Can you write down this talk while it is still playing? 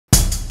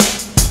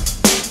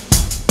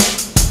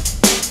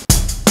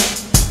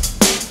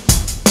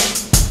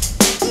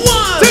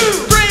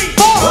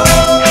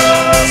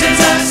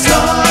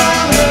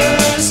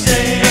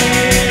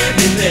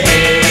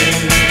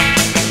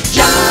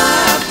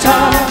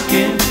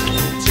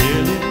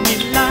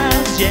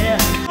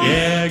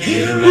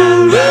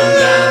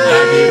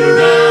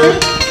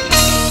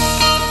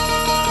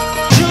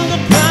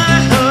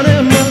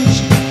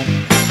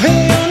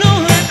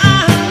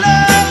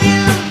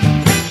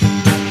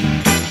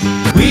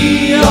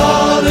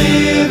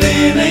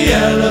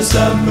a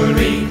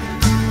submarine.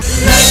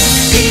 Neck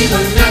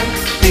fever,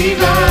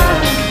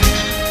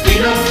 we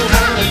know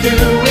how to do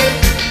it.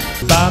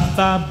 Ba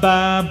ba ba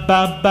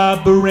ba ba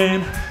baran,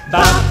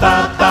 ba ba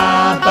ba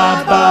ba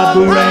ba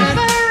baran.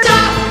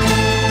 Stop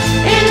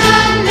in the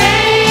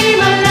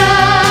name of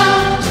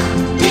love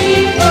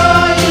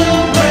before you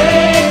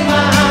break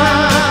my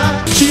heart.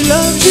 She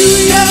loves you,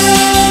 yeah,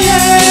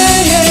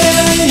 yeah,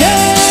 yeah,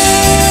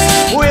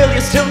 yeah. Will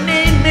you still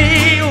need me?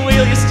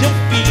 Will you still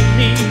feed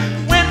me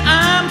when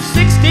I'm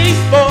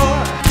 64?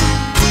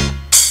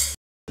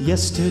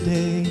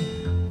 Yesterday,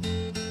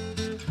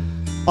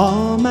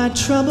 all my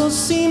troubles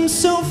seem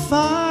so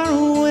far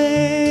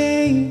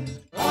away.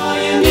 All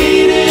you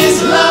need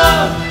is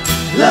love,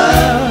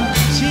 Love,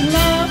 she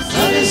loves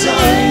love is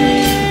all you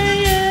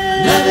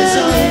need, love is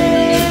all you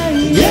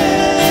need.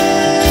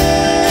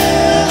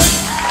 yeah.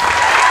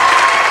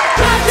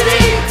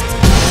 Tragedy,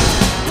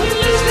 when you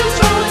lose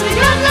control and you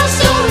got no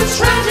soul, it's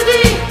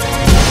tragedy.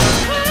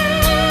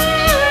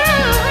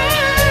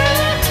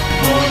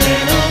 More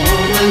than a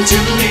woman to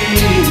me.